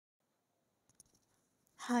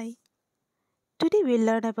Hi, today we'll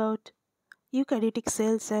learn about eukaryotic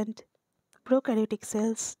cells and prokaryotic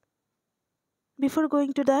cells. Before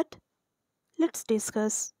going to that, let's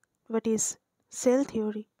discuss what is cell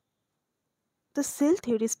theory. The cell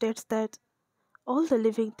theory states that all the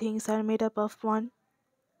living things are made up of one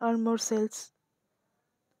or more cells.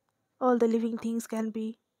 All the living things can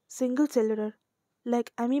be single cellular,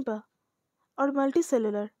 like amoeba, or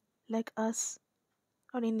multicellular, like us,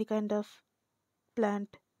 or any kind of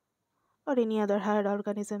plant, or any other higher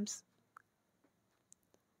organisms.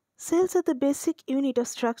 Cells are the basic unit of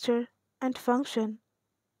structure and function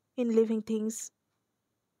in living things.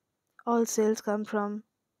 All cells come from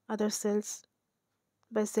other cells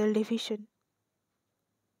by cell division.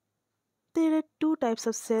 There are two types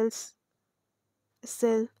of cells. A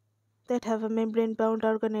cell that have a membrane bound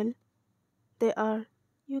organelle, they are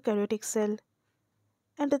eukaryotic cell,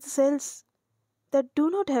 and the cells that do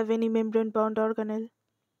not have any membrane bound organelle,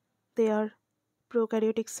 they are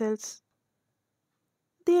prokaryotic cells.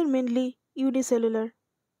 They are mainly unicellular.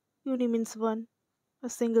 Uni means one, a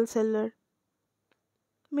single cellular.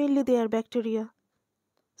 Mainly they are bacteria.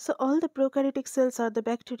 So all the prokaryotic cells are the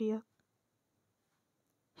bacteria.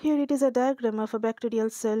 Here it is a diagram of a bacterial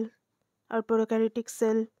cell or prokaryotic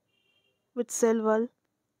cell with cell wall,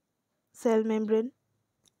 cell membrane,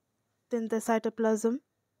 then the cytoplasm,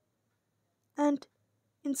 and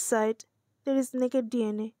inside there is naked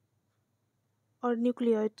DNA or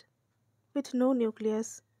nucleoid with no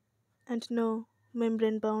nucleus and no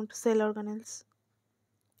membrane bound cell organelles.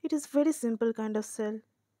 It is very simple kind of cell.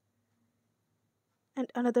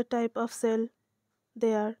 And another type of cell,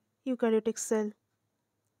 they are eukaryotic cell,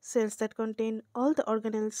 cells that contain all the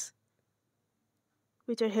organelles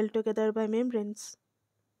which are held together by membranes.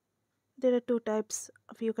 There are two types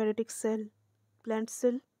of eukaryotic cell, plant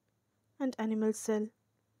cell and animal cell.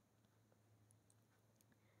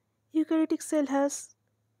 Eukaryotic cell has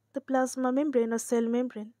the plasma membrane or cell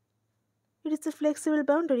membrane. It is the flexible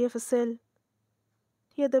boundary of a cell.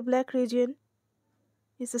 Here the black region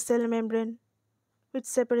is the cell membrane which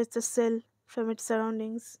separates the cell from its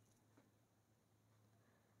surroundings.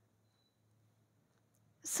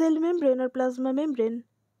 Cell membrane or plasma membrane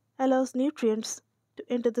allows nutrients to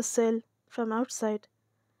enter the cell from outside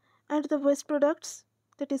and the waste products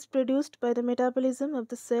that is produced by the metabolism of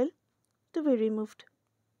the cell to be removed.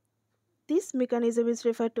 This mechanism is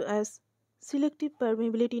referred to as selective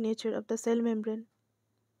permeability nature of the cell membrane.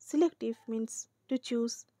 Selective means to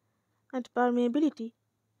choose and permeability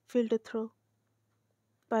filter through.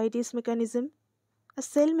 By this mechanism, a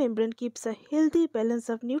cell membrane keeps a healthy balance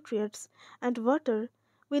of nutrients and water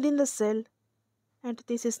within the cell, and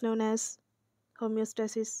this is known as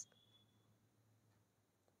homeostasis.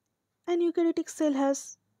 An eukaryotic cell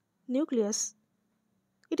has nucleus.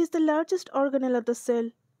 It is the largest organelle of the cell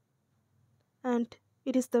and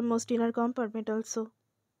it is the most inner compartment also.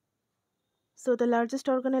 So the largest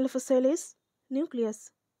organelle of a cell is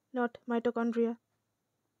nucleus, not mitochondria.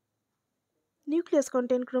 Nucleus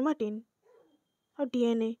contain chromatin or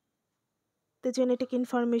DNA. The genetic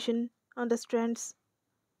information on the strands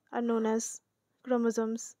are known as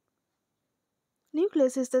chromosomes.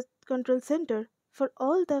 Nucleus is the control center for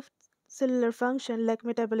all the cellular function like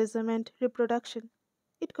metabolism and reproduction.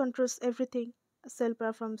 It controls everything a cell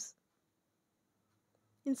performs.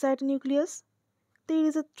 Inside nucleus, there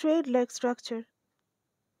is a thread-like structure,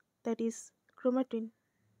 that is chromatin.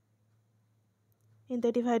 In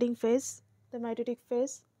the dividing phase, the mitotic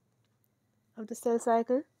phase of the cell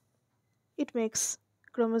cycle, it makes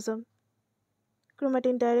chromosome.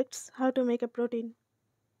 Chromatin directs how to make a protein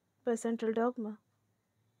by central dogma,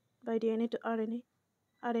 by DNA to RNA,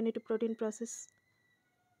 RNA to protein process.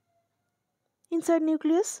 Inside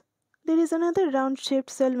nucleus, there is another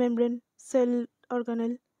round-shaped cell membrane, cell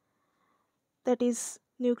organelle, that is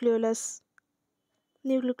nucleolus.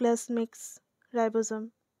 Nucleus makes ribosome.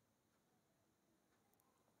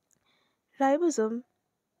 Ribosome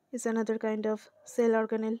is another kind of cell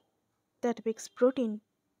organelle that makes protein.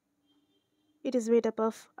 It is made up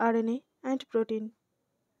of RNA and protein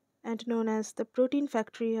and known as the protein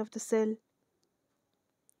factory of the cell.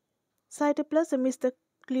 Cytoplasm is the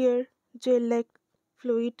clear gel-like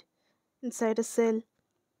fluid inside a cell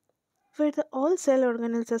where all cell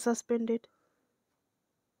organelles are suspended.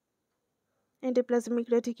 Endoplasmic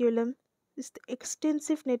reticulum is the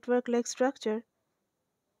extensive network-like structure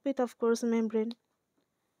with of course membrane,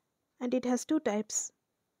 and it has two types: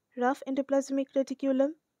 rough endoplasmic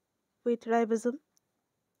reticulum with ribosome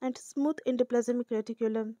and smooth endoplasmic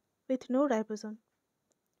reticulum with no ribosome.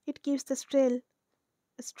 It gives the cell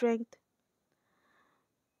strength.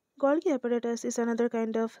 Golgi apparatus is another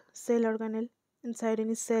kind of cell organelle. inside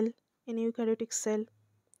any cell in a eukaryotic cell.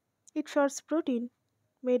 It sorts protein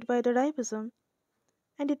made by the ribosome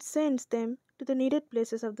and it sends them to the needed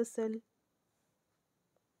places of the cell.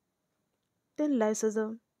 Then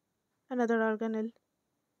lysosome, another organelle.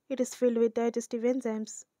 It is filled with digestive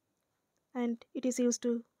enzymes and it is used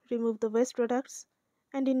to remove the waste products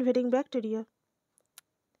and invading bacteria.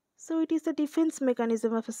 So it is the defense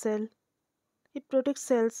mechanism of a cell. It protects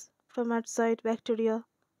cells from outside bacteria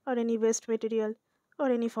or any waste material or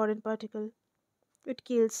any foreign particle. It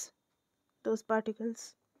kills those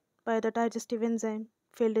particles by the digestive enzyme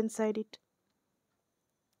filled inside it.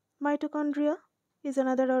 Mitochondria is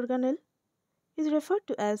another organelle, is referred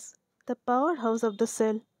to as the powerhouse of the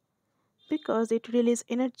cell because it releases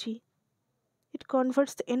energy. It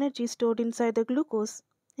converts the energy stored inside the glucose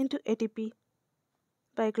into ATP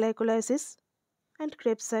by glycolysis and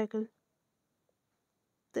Krebs cycle.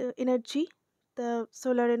 The energy, the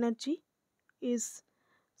solar energy, is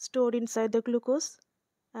stored inside the glucose,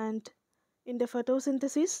 and in the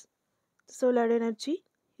photosynthesis, the solar energy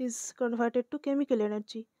is converted to chemical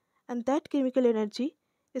energy, and that chemical energy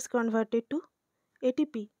is converted to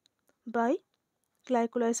ATP by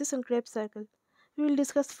glycolysis and Krebs cycle. We will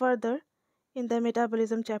discuss further in the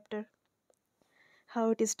metabolism chapter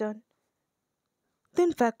how it is done.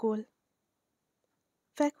 Then vacuole.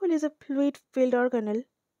 Vacuole is a fluid-filled organelle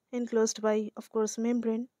enclosed by, of course,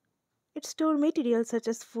 membrane. It stores materials such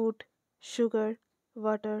as food, sugar,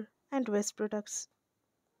 water, and waste products.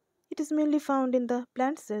 It is mainly found in the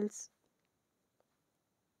plant cells.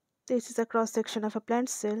 This is a cross section of a plant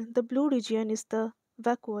cell. The blue region is the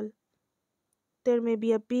vacuole. There may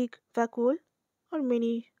be a big vacuole or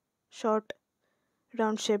many short,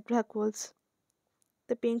 round shaped vacuoles.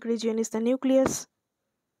 The pink region is the nucleus.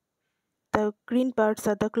 The green parts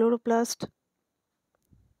are the chloroplast,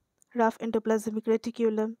 rough endoplasmic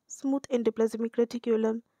reticulum, smooth endoplasmic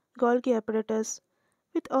reticulum, Golgi apparatus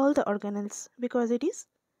with all the organelles because it is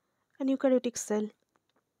an eukaryotic cell.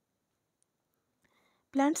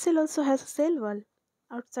 Plant cell also has a cell wall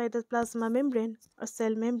outside the plasma membrane or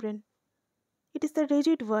cell membrane. It is the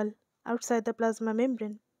rigid wall outside the plasma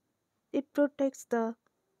membrane. It protects the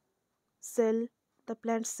cell, the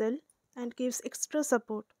plant cell, and gives extra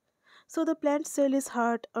support. So the plant cell is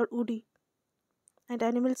hard or woody, and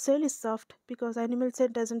animal cell is soft because animal cell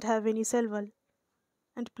doesn't have any cell wall,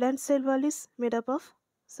 and plant cell wall is made up of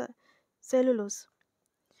cellulose.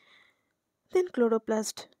 Then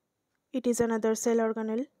chloroplast. It is another cell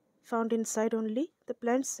organelle found inside only the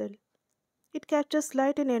plant cell. It captures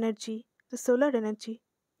light and energy, the solar energy,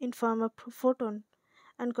 in form of photon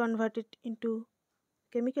and convert it into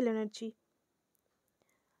chemical energy.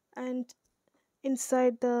 And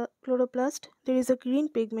inside the chloroplast, there is a green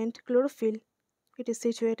pigment, chlorophyll. It is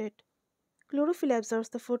situated. Chlorophyll absorbs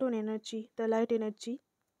the photon energy, the light energy,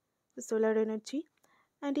 the solar energy,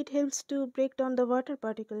 and it helps to break down the water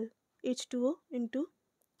particle H2O into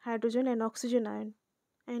hydrogen and oxygen ion.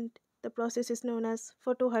 And the process is known as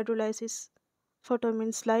photohydrolysis. Photo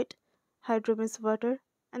means light, hydro means water,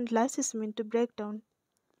 and lysis means to break down.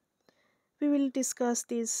 We will discuss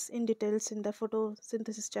these in details in the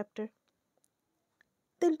photosynthesis chapter.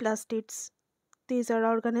 Then plastids. These are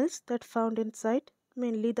organelles that found inside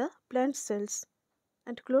mainly the plant cells,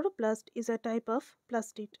 and chloroplast is a type of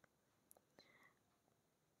plastid.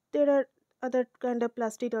 There are other kind of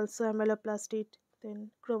plastid also, ameloplastid, then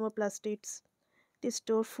chromoplastids. They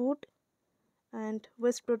store food and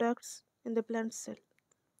waste products in the plant cell.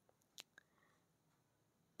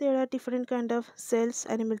 There are different kind of cells,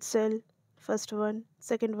 animal cell, first one,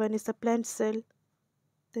 second one is the plant cell,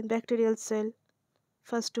 then bacterial cell.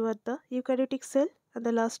 First two are the eukaryotic cell and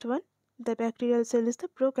the last one, the bacterial cell, is the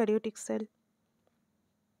prokaryotic cell.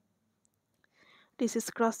 This is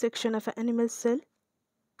cross section of an animal cell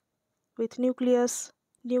with nucleus,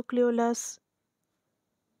 nucleolus,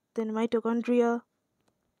 then mitochondria,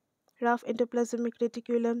 rough endoplasmic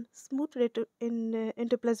reticulum, smooth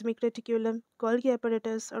endoplasmic reticulum, Golgi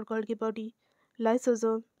apparatus or Golgi body,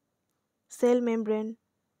 lysosome, cell membrane.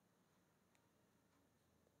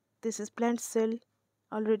 This is plant cell,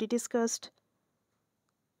 already discussed.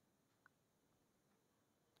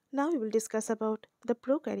 Now we will discuss about the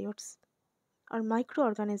prokaryotes or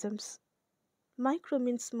microorganisms. Micro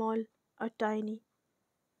means small or tiny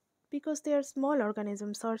because they are small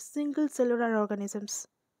organisms or single cellular organisms.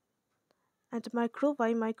 And micro,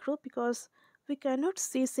 why micro? Because we cannot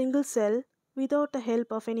see single cell without the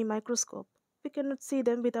help of any microscope. We cannot see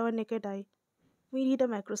them with our naked eye. We need a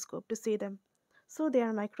microscope to see them. So they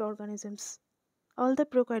are microorganisms. All the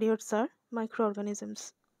prokaryotes are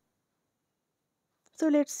microorganisms. So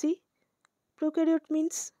let's see. Prokaryote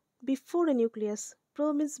means before a nucleus.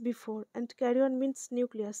 Pro means before and karyon means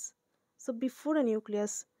nucleus. So before a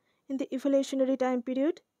nucleus, in the evolutionary time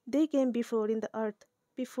period, they came before in the earth,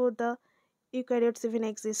 before the eukaryotes even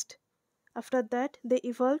exist. After that, they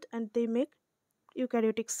evolved and they make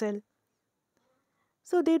eukaryotic cell.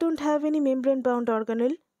 So they don't have any membrane bound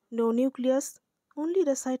organelle, no nucleus, only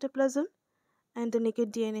the cytoplasm and the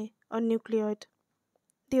naked DNA or nucleoid.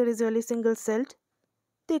 They are usually single celled.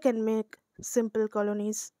 They can make simple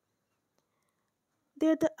colonies. They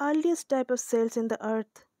are the earliest type of cells in the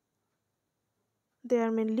earth. There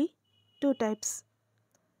are mainly two types,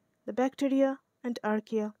 the bacteria and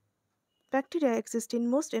archaea. Bacteria exist in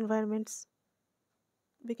most environments.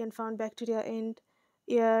 We can find bacteria in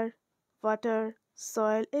air, water,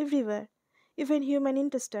 soil, everywhere, even human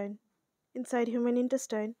intestine. Inside human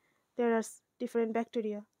intestine, there are different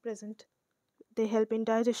bacteria present. They help in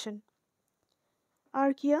digestion.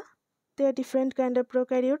 Archaea, they are different kind of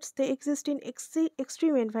prokaryotes. They exist in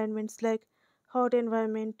extreme environments like hot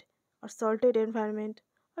environment or salted environment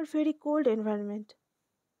or very cold environment.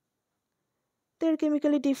 They are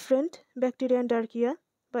chemically different, bacteria and archaea,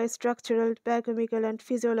 by structural, biochemical and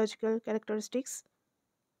physiological characteristics.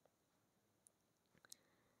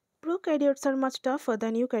 Prokaryotes are much tougher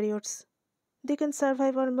than eukaryotes. They can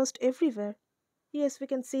survive almost everywhere. Yes, we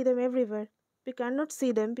can see them everywhere. We cannot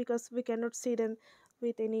see them because we cannot see them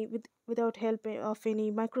without help of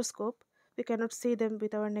any microscope. We cannot see them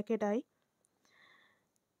with our naked eye,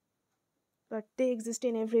 but they exist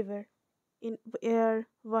in everywhere, in air,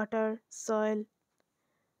 water, soil.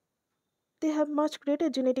 They have much greater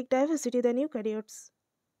genetic diversity than eukaryotes.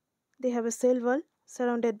 They have a cell wall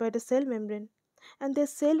surrounded by the cell membrane, and their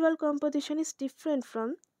cell wall composition is different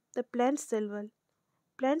from the plant cell wall.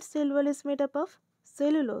 Plant cell wall is made up of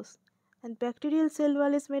cellulose, and bacterial cell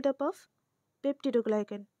wall is made up of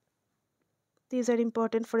peptidoglycan. These are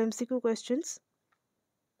important for MCQ questions.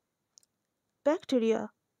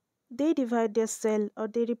 Bacteria, they divide their cell or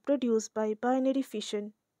they reproduce by binary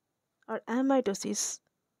fission or amitosis.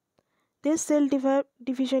 Their cell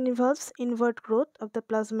division involves inward growth of the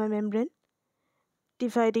plasma membrane,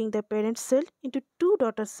 dividing the parent cell into two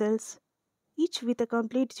daughter cells, each with a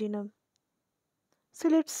complete genome. So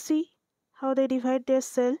let's see how they divide their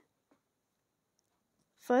cell.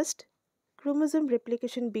 First, chromosome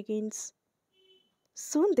replication begins.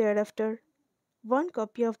 Soon thereafter, one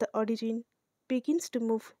copy of the origin begins to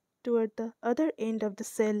move toward the other end of the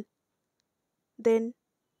cell. Then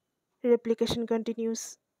replication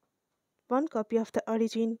continues. One copy of the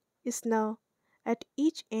origin is now at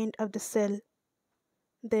each end of the cell.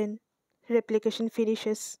 Then replication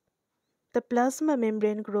finishes. The plasma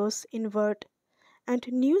membrane grows inward and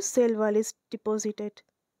new cell wall is deposited.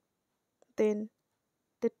 Then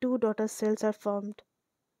the two daughter cells are formed.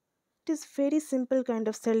 It is very simple kind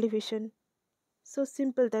of cell division, so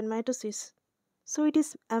simple than mitosis. So it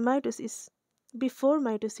is amitosis before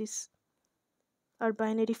mitosis or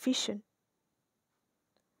binary fission.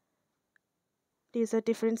 These are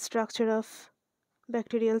different structure of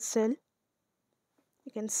bacterial cell.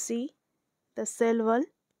 You can see the cell wall,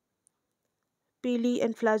 pili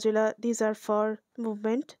and flagella, these are for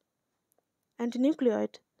movement, and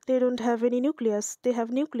nucleoid. They don't have any nucleus, they have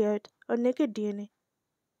nucleoid or naked DNA,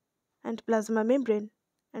 and plasma membrane,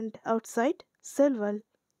 and outside cell wall.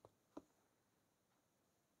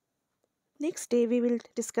 Next day we will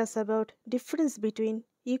discuss about difference between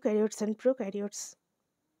eukaryotes and prokaryotes.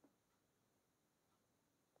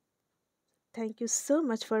 Thank you so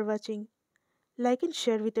much for watching. Like and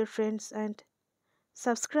share with your friends and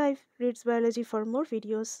subscribe Reads Biology for more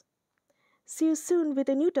videos. See you soon with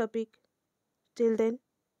a new topic. Till then,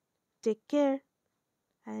 take care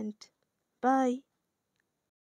and bye.